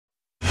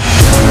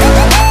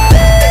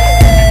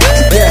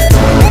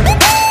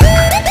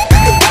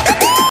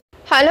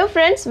Hello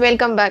friends,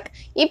 welcome back.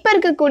 இப்போ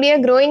இருக்கக்கூடிய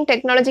growing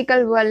technological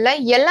worldல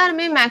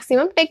எல்லாருமே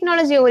maximum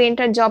technology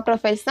oriented job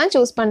profiles தான்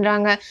choose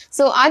பண்றாங்க.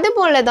 So அது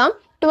போல தான்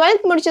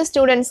 12th முடிச்ச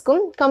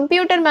ஸ்டூடெண்ட்ஸ்க்கும்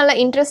கம்ப்யூட்டர் மேல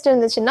இன்ட்ரெஸ்ட்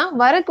இருந்துச்சுன்னா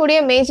வரக்கூடிய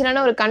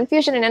மேஜரான ஒரு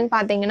கன்ஃபியூஷன் என்னன்னு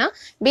பார்த்தீங்கன்னா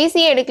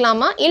BCA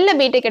எடுக்கலாமா இல்ல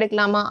B.Tech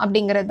எடுக்கலாமா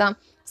அப்படிங்கிறது தான்.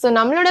 ஸோ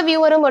நம்மளோட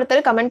வியூவரும்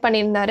ஒருத்தர் கமெண்ட்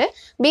பண்ணியிருந்தாரு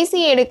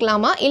BCA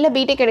எடுக்கலாமா இல்லை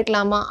B.Tech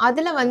எடுக்கலாமா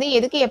அதில் வந்து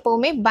எதுக்கு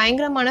எப்போவுமே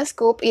பயங்கரமான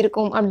ஸ்கோப்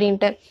இருக்கும்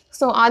அப்படின்ட்டு.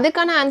 ஸோ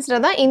அதுக்கான ஆன்சரை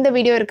தான் இந்த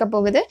வீடியோ இருக்க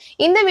போகுது.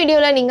 இந்த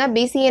வீடியோவில் நீங்கள்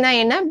BCAனா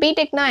என்ன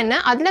B.Techனா என்ன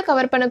அதில்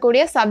கவர்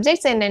பண்ணக்கூடிய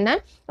சப்ஜெக்ட்ஸ் என்னென்ன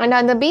அண்ட்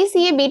அந்த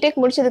BCA B.Tech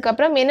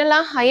முடிச்சதுக்கப்புறம்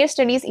என்னெல்லாம் ஹையர்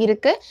ஸ்டடீஸ்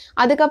இருக்குது,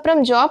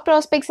 அதுக்கப்புறம் ஜாப்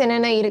ப்ராஸ்பெக்ட்ஸ்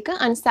என்னென்ன இருக்குது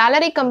and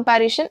salary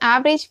comparison,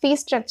 average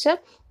fees structure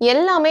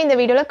எல்லாமே இந்த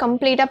வீடியோவில்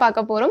கம்ப்ளீட்டாக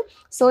பார்க்க போகிறோம்.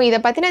 ஸோ இதை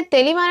பற்றின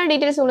தெளிவான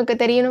டீட்டெயில்ஸ் உங்களுக்கு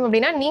தெரியணும்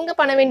அப்படின்னா நீங்கள்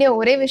பண்ண வேண்டிய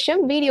ஒரே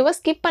விஷயம் வீடியோவை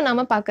ஸ்கிப்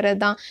பண்ணாமல் பார்க்குறது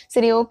தான்.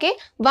 சரி, ஓகே,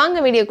 வாங்க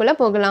வீடியோக்குள்ளே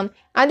போகலாம்.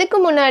 அதுக்கு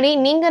முன்னாடி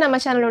நீங்கள் நம்ம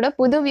சேனலோட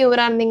புது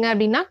வியூவராக இருந்தீங்க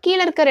அப்படின்னா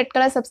கீழே இருக்க ரெட்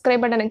கலர்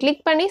சப்ஸ்கிரைப் பட்டனை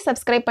கிளிக் பண்ணி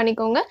சப்ஸ்கிரைப்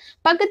பண்ணிக்கோங்க.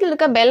 பக்கத்தில்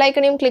இருக்க பெல்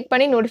ஐக்கனையும் கிளிக்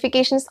பண்ணி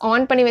நோட்டிஃபிகேஷன்ஸ்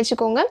ஆன் பண்ணி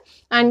வச்சுக்கோங்க.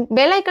 அண்ட்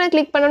பெல் ஐக்கனை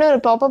கிளிக் பண்ணோன்னு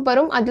ஒரு பாப்பப்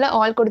வரும், அதில்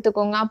ஆல்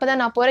கொடுத்துக்கோங்க. அப்போ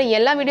தான் நான் போகிற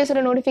எல்லா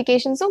வீடியோஸோட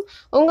நோட்டிஃபிகேஷன்ஸும்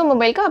உங்கள்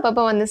மொபைலுக்கு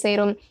அப்பப்போ வந்து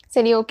சேரும்.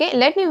 சரி, ஓகே,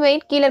 லெட் மீ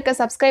வெயிட். கீழே இருக்க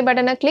சப்ஸ்கிரைப்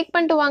பட்டனை கிளிக்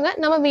பண்ணிட்டு வாங்க,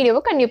 நம்ம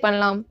வீடியோவை கண்டினியூ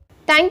பண்ணலாம்.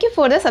 Thank you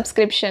for the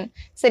subscription.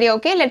 சரி,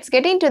 okay, let's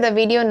get into the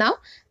video now.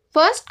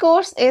 First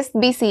course is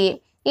BCA.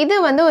 இது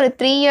வந்து ஒரு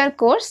 3-year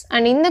கோர்ஸ்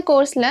அண்ட் இந்த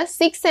கோர்ஸில்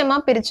 6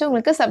 செம்மாக பிரித்து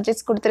உங்களுக்கு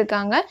சப்ஜெக்ட்ஸ்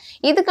கொடுத்துருக்காங்க.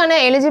 இதுக்கான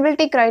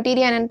எலிஜிபிலிட்டி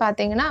க்ரைட்டீரியா என்னென்னு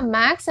பார்த்தீங்கன்னா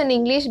மேக்ஸ் அண்ட்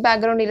இங்கிலீஷ்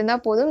பேக்ரவுண்ட்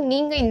இருந்தால் போதும்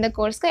நீங்கள் இந்த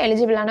கோர்ஸ்க்கு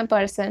எலிஜிபிளான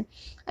பர்சன்.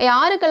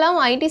 யாருக்கெல்லாம்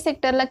ஐடி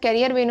செக்டரில்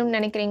கெரியர் வேணும்னு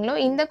நினைக்கிறீங்களோ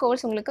இந்த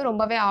கோர்ஸ் உங்களுக்கு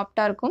ரொம்பவே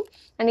ஆப்டாக இருக்கும்.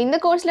 அண்ட் இந்த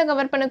கோர்ஸில்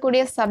கவர்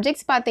பண்ணக்கூடிய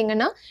சப்ஜெக்ட்ஸ்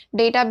பார்த்தீங்கன்னா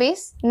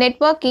database,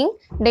 networking,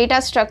 data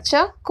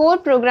structure,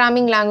 core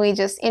programming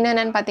languages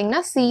என்னென்னு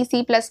பார்த்தீங்கன்னா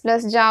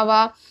C++,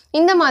 ஜாவா,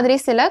 இந்த மாதிரி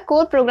சில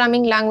கோர்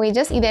ப்ரோக்ராமிங்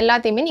லாங்குவேஜஸ் இது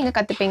எல்லாத்தையுமே நீங்கள்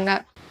கற்றுப்பீங்க.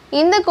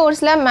 இந்த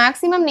கோர்ஸில்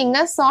மேக்ஸிமம்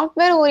நீங்கள்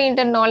சாஃப்ட்வேர்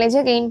ஓரியன்ட் நாலேஜை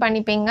கெயின்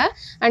பண்ணிப்பீங்க.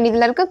 அண்ட்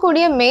இதில்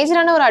இருக்கக்கூடிய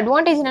மேஜரான ஒரு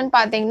அட்வான்டேஜ் என்னென்னு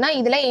பார்த்தீங்கன்னா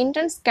இதில்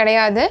என்ட்ரன்ஸ்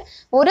கிடையாது.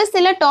 ஒரு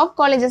சில டாப்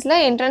காலேஜஸில்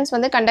என்ட்ரன்ஸ்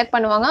வந்து கண்டக்ட்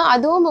பண்ணுவாங்க.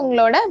 அதுவும்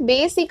உங்களோட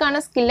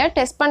பேசிக்கான ஸ்கில்லை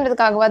டெஸ்ட்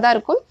பண்ணுறதுக்காகவாக தான்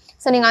இருக்கும்.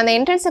 ஸோ நீங்கள் அந்த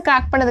என்ட்ரன்ஸை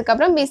கிராக்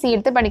பண்ணதுக்கப்புறம் BCA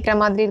எடுத்து படிக்கிற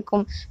மாதிரி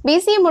இருக்கும்.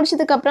 BCA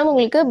முடிச்சதுக்கப்புறம்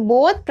உங்களுக்கு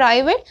both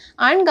private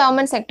and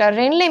government sector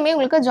ரெண்டுலேயுமே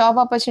உங்களுக்கு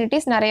ஜாப்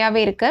ஆப்பர்ச்சுனிட்டிஸ்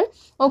நிறையாவே இருக்குது.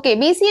 ஓகே,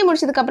 BCA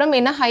முடிச்சதுக்கப்புறம்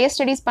என்ன ஹையர்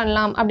ஸ்டடீஸ்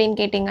பண்ணலாம் அப்படின்னு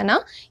கேட்டிங்கன்னா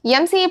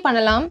MCA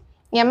பண்ணலாம்,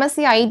 MSc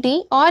IT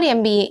ஆர்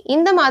MBA.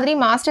 இந்த மாதிரி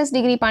மாஸ்டர்ஸ்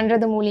டிகிரி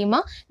பண்ணுறது மூலிமா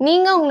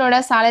நீங்கள் உங்களோட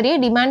சேலரியை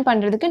டிமாண்ட்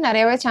பண்ணுறதுக்கு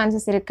நிறையவே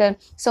சான்சஸ் இருக்குது.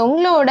 ஸோ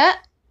உங்களோட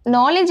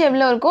நாலேஜ்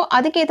எவ்வளோ இருக்கோ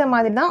அதுக்கேற்ற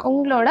மாதிரி தான்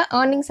உங்களோட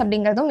ஏர்னிங்ஸ்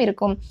அப்படிங்கிறதும்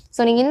இருக்கும். ஸோ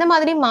நீங்கள் இந்த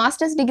மாதிரி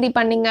மாஸ்டர்ஸ் டிகிரி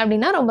பண்ணீங்க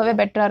அப்படின்னா ரொம்பவே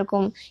பெட்டராக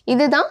இருக்கும்.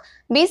 இதுதான்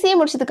BCA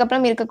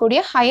முடிச்சதுக்கப்புறம்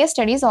இருக்கக்கூடிய higher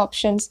studies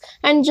options.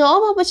 And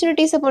job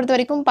ஆப்பர்ச்சுனிட்டிஸை பொறுத்த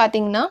வரைக்கும்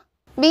பார்த்தீங்கன்னா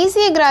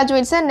BCA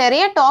கிராஜுவேட்ஸை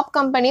நிறைய டாப்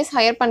கம்பெனிஸ்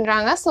ஹையர்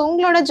பண்ணுறாங்க. ஸோ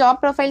உங்களோட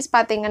ஜாப் ப்ரொஃபைல்ஸ்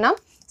பார்த்தீங்கன்னா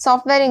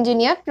software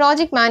engineer,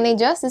 project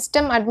manager,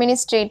 system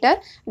administrator,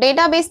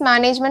 database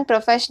management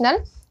professional,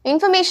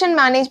 information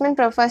management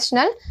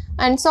professional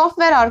and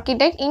software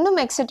architect, இன்னும்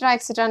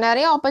எக்ஸெட்ரா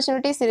நிறைய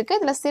ஆப்பர்ச்சுனிட்டிஸ் இருக்குது.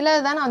 இதில்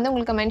சிலது தான் நான் வந்து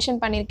உங்களுக்கு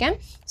மென்ஷன் பண்ணியிருக்கேன்.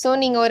 ஸோ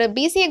நீங்கள் ஒரு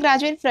BCA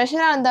கிராஜுவேட்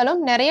ஃப்ரெஷராக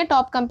இருந்தாலும் நிறைய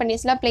டாப்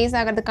கம்பெனிஸில் ப்ளேஸ்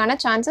ஆகிறதுக்கான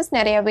சான்சஸ்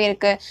நிறையவே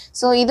இருக்குது.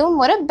 ஸோ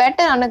இதுவும் ஒரு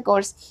பெட்டரான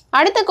கோர்ஸ்.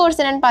 அடுத்த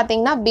கோர்ஸ் என்னென்னு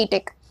பார்த்தீங்கன்னா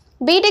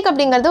B.Tech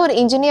அப்படிங்கிறது ஒரு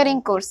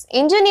இன்ஜினியரிங் கோர்ஸ்.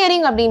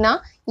 இன்ஜினியரிங் அப்படின்னா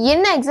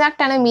என்ன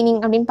எக்ஸாக்டான மீனிங்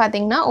அப்படின்னு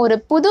பார்த்தீங்கன்னா ஒரு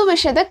புது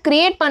விஷயத்தை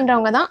கிரியேட்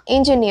பண்ணுறவங்க தான்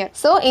இன்ஜினியர்.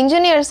 ஸோ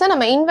இன்ஜினியர்ஸை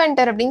நம்ம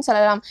இன்வென்டர் அப்படின்னு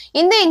சொல்லலாம்.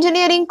 இந்த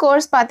இன்ஜினியரிங்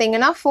கோர்ஸ்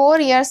பார்த்தீங்கன்னா 4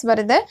 years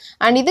வருது.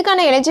 அண்ட்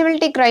இதுக்கான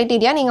எலிஜிபிலிட்டி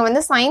க்ரைட்டீரியா நீங்கள்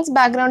வந்து சயின்ஸ்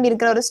பேக்ரவுண்ட்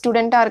இருக்கிற ஒரு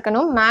ஸ்டூடெண்ட்டாக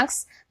இருக்கணும்.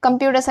 மேக்ஸ்,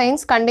 கம்ப்யூட்டர்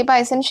சயின்ஸ்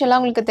கண்டிப்பாக எசென்ஷியலாக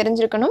உங்களுக்கு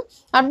தெரிஞ்சிருக்கணும்.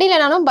 அப்படி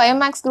இல்லைனாலும்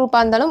பயோமேக்ஸ்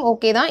குரூப்பாக இருந்தாலும்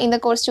ஓகே தான். இந்த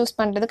கோர்ஸ் சூஸ்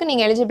பண்ணுறதுக்கு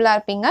நீங்கள் எலிஜிபிளாக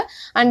இருப்பீங்க.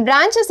 அண்ட்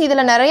பிரான்ச்சஸ்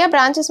இதில் நிறைய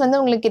பிரான்ச்சஸ் வந்து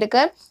உங்களுக்கு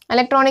இருக்குது.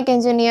 Electronic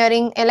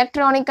engineering,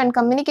 electronic and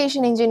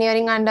communication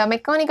engineering and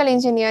mechanical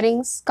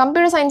engineering,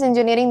 computer science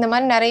engineering, இந்த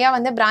மாதிரி நிறையா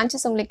வந்து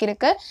பிரான்ச்சஸ் உங்களுக்கு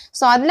இருக்குது.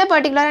 ஸோ அதில்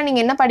பர்டிகுலராக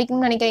நீங்கள் என்ன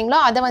படிக்கணும்னு நினைக்கிறீங்களோ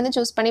அதை வந்து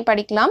சூஸ் பண்ணி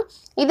படிக்கலாம்.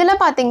 இதில்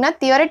பார்த்தீங்கன்னா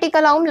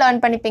தியரட்டிக்கலாகவும்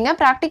learn பண்ணிப்பீங்க,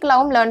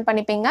 ப்ராக்டிக்கலாகவும் learn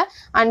பண்ணிப்பீங்க.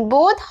 And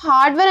both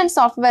hardware and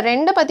software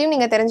ரெண்டு பற்றியும்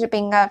நீங்கள்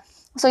தெரிஞ்சுப்பீங்க.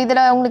 ஸோ இதில்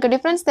உங்களுக்கு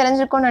டிஃப்ரென்ஸ்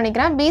தெரிஞ்சிருக்கும்னு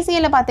நினைக்கிறேன்.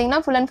 BCAல பார்த்தீங்கன்னா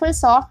full and full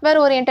software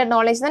orient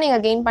knowledge தான்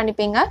நீங்கள் கெயின்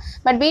பண்ணிப்பீங்க.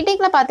 பட்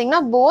B.Techல பார்த்தீங்கன்னா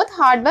both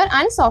hardware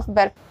and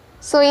software.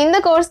 So இந்த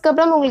கோர்ஸ்க்கு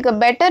அப்புறம் உங்களுக்கு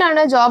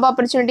பெட்டரான ஜாப்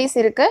ஆப்பர்ச்சுனிட்டிஸ்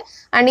இருக்குது.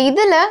 அண்ட்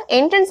இதில்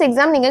என்ட்ரன்ஸ்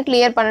எக்ஸாம் நீங்கள்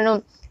கிளியர்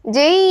பண்ணணும்.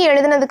 JEE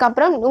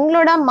எழுதுனதுக்கப்புறம்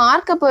உங்களோட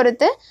மார்க்கை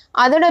பொறுத்து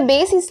அதோட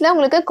பேசிஸில்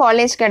உங்களுக்கு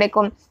காலேஜ்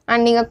கிடைக்கும்.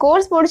 அண்ட் நீங்கள்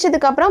கோர்ஸ்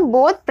முடிச்சதுக்கப்புறம்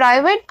both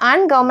private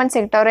and government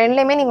sector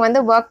ரெண்டுலேயுமே நீங்கள்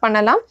வந்து ஒர்க்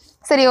பண்ணலாம்.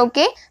 சரி,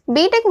 ஓகே,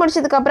 B.Tech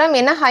முடிச்சதுக்கப்புறம்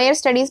என்ன ஹையர்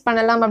ஸ்டடீஸ்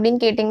பண்ணலாம் அப்படின்னு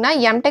கேட்டிங்கன்னா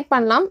M.Tech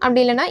பண்ணலாம்,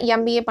 அப்படி இல்லைனா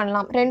MBA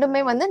பண்ணலாம்.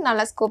 ரெண்டுமே வந்து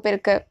நல்ல ஸ்கோப்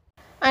இருக்குது.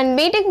 அண்ட்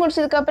B.Tech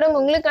முடிச்சதுக்கப்புறம்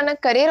உங்களுக்கான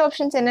கரியர்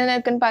ஆப்ஷன்ஸ் என்னென்ன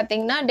இருக்குன்னு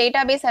பார்த்தீங்கன்னா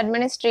database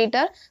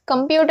administrator,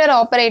 computer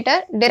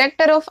operator,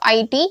 director of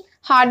IT,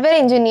 hardware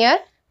engineer,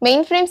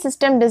 mainframe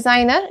system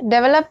designer,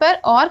 developer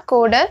R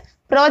coder,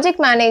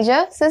 project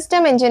manager,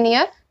 system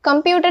engineer,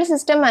 computer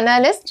system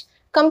analyst,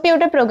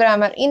 computer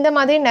programmer, இந்த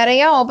மாதிரி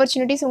நிறையா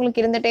ஆப்பர்ச்சுனிட்டிஸ்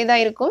உங்களுக்கு இருந்துகிட்டே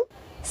தான் இருக்கும்.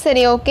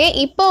 சரி, ஓகே.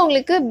 இப்போ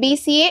உங்களுக்கு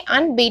BCA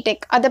அண்ட்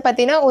B.Tech அத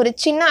பத்தின ஒரு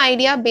சின்ன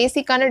ஐடியா,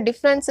 பேசிக்கான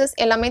டிஃபரன்சஸ்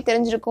எல்லாமே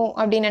தெரிஞ்சிருக்கும்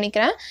அப்படின்னு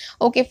நினைக்கிறேன்.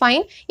 Okay,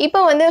 fine. இப்போ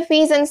வந்து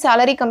ஃபீஸ் அண்ட்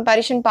சாலரி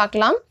கம்பேரிசன்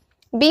பார்க்கலாம்.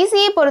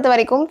 BCA பொறுத்த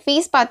வரைக்கும்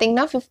ஃபீஸ்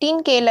பார்த்தீங்கன்னா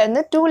 15Kல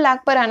இருந்து 2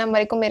 lakh per annum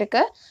வரைக்கும்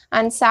இருக்கு.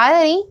 And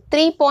salary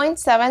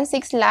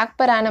 3.76 lakh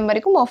per annum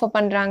வரைக்கும் ஆஃபர்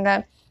பண்றாங்க.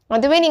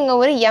 அதுவே நீங்க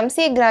ஒரு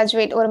MCA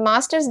கிராஜுவேட், ஒரு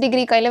மாஸ்டர்ஸ்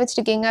டிகிரி கையில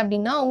வச்சிருக்கீங்க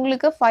அப்படின்னா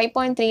உங்களுக்கு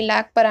 5.3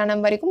 lakh per annum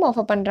வரைக்கும்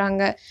ஆஃபர்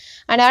பண்றாங்க.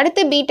 அண்ட்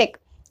அடுத்து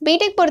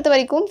B.Tech பொறுத்த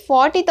வரைக்கும்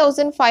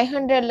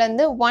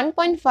 40,500லேருந்து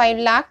 1.5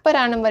 lakh per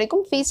annum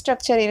வரைக்கும் ஃபீஸ்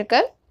ஸ்ட்ரக்சர் இருக்கு.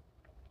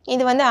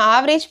 இது வந்து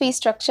ஆவரேஜ் ஃபீஸ்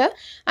ஸ்ட்ரக்சர்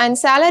அண்ட்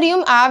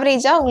சேலரியும்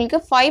ஆவரேஜாக உங்களுக்கு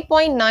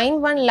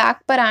 5.91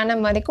 lakh per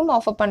annum வரைக்கும்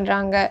ஆஃபர்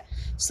பண்ணுறாங்க.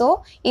 ஸோ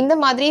இந்த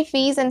மாதிரி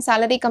fees and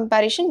salary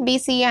comparison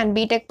BCA and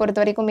B.Tech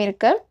பொறுத்த வரைக்கும்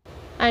இருக்குது.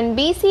 அண்ட்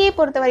BCA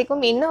பொறுத்த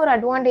வரைக்கும் என்ன ஒரு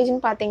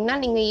அட்வான்டேஜ்னு பார்த்தீங்கன்னா,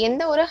 நீங்கள்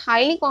எந்த ஒரு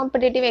ஹைலி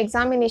காம்படிட்டிவ்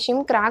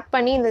எக்ஸாமினேஷனும் கிராக்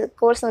பண்ணி இந்த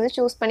கோர்ஸ் வந்து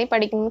சூஸ் பண்ணி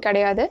படிக்கணும்னு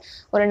கிடையாது.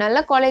 ஒரு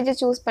நல்ல காலேஜை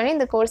சூஸ் பண்ணி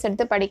இந்த கோர்ஸ்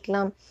எடுத்து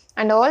படிக்கலாம்.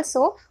 அண்ட்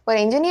ஆல்சோ ஒரு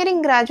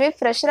இன்ஜினியரிங் கிராஜுவேட்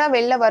ஃப்ரெஷராக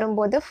வெளில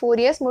வரும்போது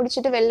 4 years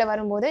முடிச்சுட்டு வெளில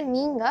வரும்போது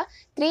நீங்கள்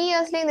 3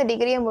 yearsலேயே இந்த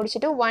டிகிரியை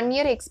முடிச்சுட்டு 1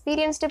 year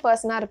எக்ஸ்பீரியன்ஸ்டு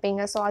பர்சனாக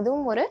இருப்பீங்க. ஸோ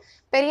அதுவும் ஒரு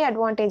பெரிய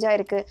அட்வான்டேஜாக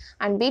இருக்குது.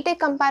 அண்ட் B.Tech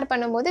கம்பேர்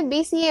பண்ணும்போது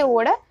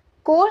BCAவோட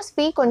கோர்ஸ்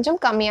ஃபீ கொஞ்சம்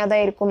கம்மியாக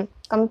தான் இருக்கும்.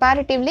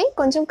 கம்பேரிட்டிவ்லி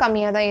கொஞ்சம்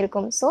கம்மியாக தான்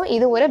இருக்கும். ஸோ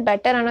இது ஒரு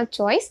பெட்டரான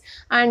சாய்ஸ்.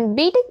 அண்ட்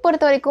B.Tech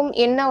பொறுத்த வரைக்கும்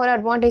என்ன ஒரு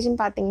அட்வான்டேஜ்னு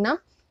பார்த்தீங்கன்னா,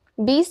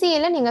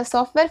 BCAல நீங்கள்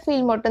சாஃப்ட்வேர்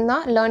ஃபீல்ட்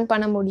மட்டும்தான் லேர்ன்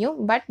பண்ண முடியும்.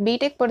 பட்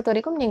B.Tech பொறுத்த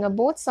வரைக்கும் நீங்கள்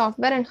both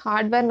software and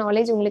hardware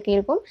knowledge உங்களுக்கு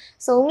இருக்கும்.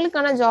 ஸோ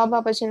உங்களுக்கான ஜாப்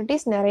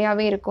ஆப்பர்ச்சுனிட்டிஸ்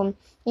நிறையாவே இருக்கும்.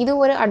 இது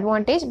ஒரு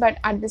advantage.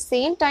 But at the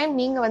same time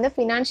நீங்கள் வந்து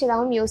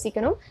ஃபினான்ஷியலாகவும்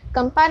யோசிக்கணும்.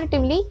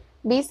 கம்பேரிட்டிவ்லி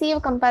BCA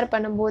கம்பேர்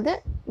பண்ணும்போது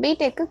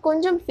B.Techக்கு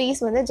கொஞ்சம்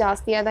ஃபீஸ் வந்து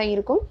ஜாஸ்தியாக தான்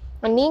இருக்கும்.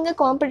 நீங்கள்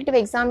காம்படிட்டிவ்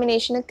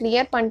எக்ஸாமினேஷனை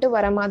கிளியர் பண்ணிட்டு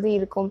வர மாதிரி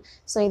இருக்கும்.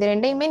 ஸோ இது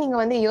ரெண்டையுமே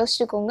நீங்கள் வந்து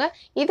யோசிச்சுக்கோங்க.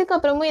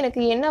 இதுக்கப்புறமும்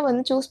எனக்கு என்ன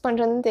வந்து சூஸ்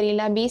பண்ணுறதுன்னு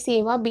தெரியல,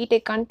 BCAவா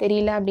B.Techகான்னு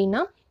தெரியல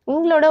அப்படின்னா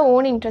உங்களோட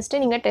ஓன்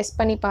இன்ட்ரெஸ்ட்டை நீங்கள் டெஸ்ட்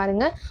பண்ணி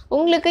பாருங்கள்.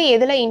 உங்களுக்கு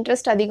எதில்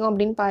இன்ட்ரெஸ்ட் அதிகம்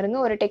அப்படின்னு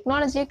பாருங்கள். ஒரு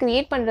டெக்னாலஜியை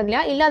க்ரியேட்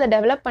பண்ணுறதுலையா இல்லை அதை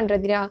டெவலப்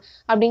பண்ணுறதுலையா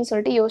அப்படின்னு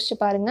சொல்லிட்டு யோசிச்சு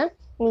பாருங்கள்.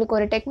 உங்களுக்கு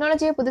ஒரு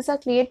டெக்னாலஜியை புதுசாக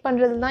க்ரியேட்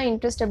பண்ணுறது தான்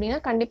இன்ட்ரெஸ்ட் அப்படின்னா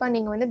கண்டிப்பாக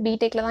நீங்கள் வந்து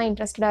B.Techல தான்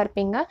இன்ட்ரெஸ்டடாக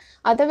இருப்பீங்க.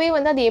 அதுவே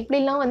வந்து அது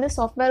எப்படிலாம் வந்து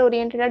சாஃப்ட்வேர்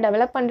ஓரியன்டாக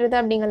டெவலப் பண்ணுறது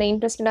அப்படிங்கிற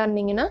இன்ட்ரெஸ்டடாக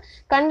இருந்தீங்கன்னா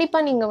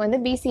கண்டிப்பாக நீங்கள் வந்து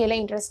BCAல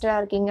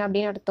இன்ட்ரெஸ்டடாக இருக்கீங்க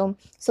அப்படின்னு அர்த்தம்.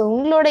 ஸோ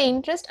உங்களோட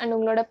இன்ட்ரெஸ்ட் அண்ட்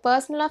உங்களோட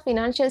பர்சனலாக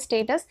ஃபினான்ஷியல்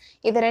ஸ்டேட்டஸ்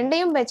இது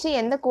ரெண்டையும் வச்சு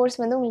எந்த கோர்ஸ்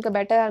வந்து உங்களுக்கு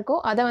பெட்டராக இருக்கோ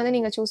அதை வந்து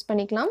நீங்கள் சூஸ்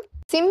பண்ணிக்கலாம்.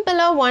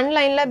 சிம்பிளாக ஒன்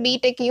லைனில்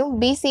B.Techையும்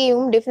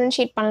BCAவும்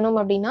டிஃப்ரென்ஷியேட் பண்ணணும்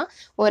அப்படின்னா,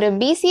 ஒரு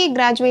BCA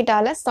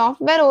கிராஜுவேட்டால்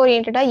சாஃப்ட்வேர்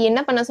ஓரியன்டாக என்ன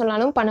பண்ண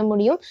சொன்னாலும் பண்ண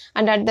முடியும்.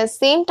 And at the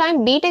same time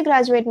B.Tech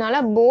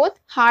கிராஜுவேட்னால both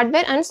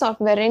hardware and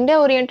software ரெண்டு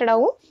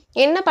ஓரியன்டாகவும்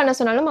என்ன பண்ண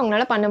சொன்னாலும்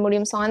அவங்களால பண்ண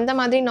முடியும். ஸோ அந்த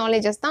மாதிரி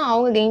நாலேஜஸ் தான்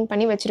அவங்க கெயின்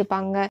பண்ணி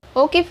வச்சுருப்பாங்க.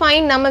 Okay,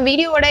 fine. நம்ம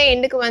வீடியோவோட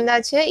எண்டுக்கு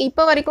வந்தாச்சு.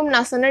 இப்போ வரைக்கும்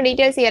நான் சொன்ன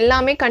டீட்டெயில்ஸ்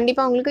எல்லாமே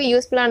கண்டிப்பாக உங்களுக்கு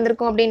யூஸ்ஃபுல்லாக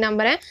இருந்திருக்கும் அப்படின்னு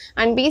நம்புகிறேன்.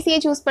 அண்ட் BCA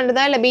சூஸ்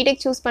பண்ணுறதா இல்லை B.Tech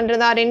சூஸ்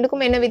பண்ணுறதா,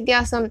 ரெண்டுக்கும் என்ன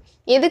வித்தியாசம்,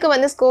 எதுக்கு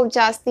வந்து ஸ்கோப்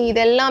ஜாஸ்தி,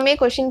 இது எல்லாமே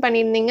கொஷின்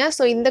பண்ணியிருந்தீங்க.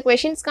 ஸோ இந்த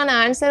கொஷின்ஸ்க்கான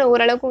ஆன்சர்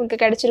ஓரளவுக்கு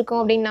உங்களுக்கு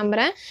கிடைச்சிருக்கும் அப்படின்னு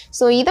நம்புகிறேன்.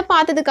 ஸோ இதை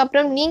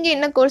பார்த்ததுக்கப்புறம் நீங்கள்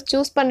என்ன கோர்ஸ்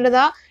சூஸ்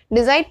பண்ணுறதா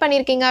டிசைட்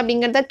பண்ணியிருக்கீங்க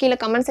அப்படிங்கிறத கீழே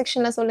கமெண்ட்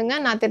செக்ஷனில்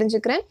சொல்லுங்கள், நான்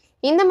தெரிஞ்சுக்கிறேன்.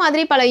 இந்த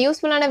மாதிரி பல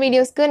யூஸ்ஃபுல்லான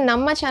வீடியோஸ்க்கு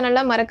நம்ம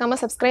சேனலில் மறக்காமல்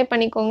சப்ஸ்கிரைப்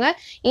பண்ணிக்கோங்க.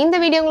 இந்த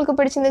வீடியோ உங்களுக்கு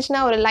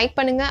பிடிச்சிருந்துச்சுன்னா ஒரு லைக்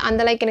பண்ணுங்கள்.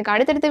 அந்த லைக் எனக்கு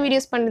அடுத்தடுத்த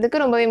வீடியோஸ்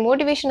பண்ணுறதுக்கு ரொம்பவே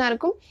மோட்டிவேஷனாக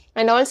இருக்கும்.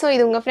 அண்ட் ஆல்சோ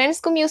இது உங்கள்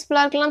ஃப்ரெண்ட்ஸ்க்கும்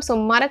யூஸ்ஃபுல்லாக இருக்கலாம். ஸோ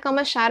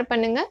மறக்காமல் ஷேர்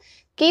பண்ணுங்கள்.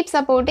 Keep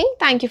supporting.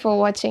 தேங்க்யூ ஃபார்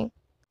வாட்சிங்.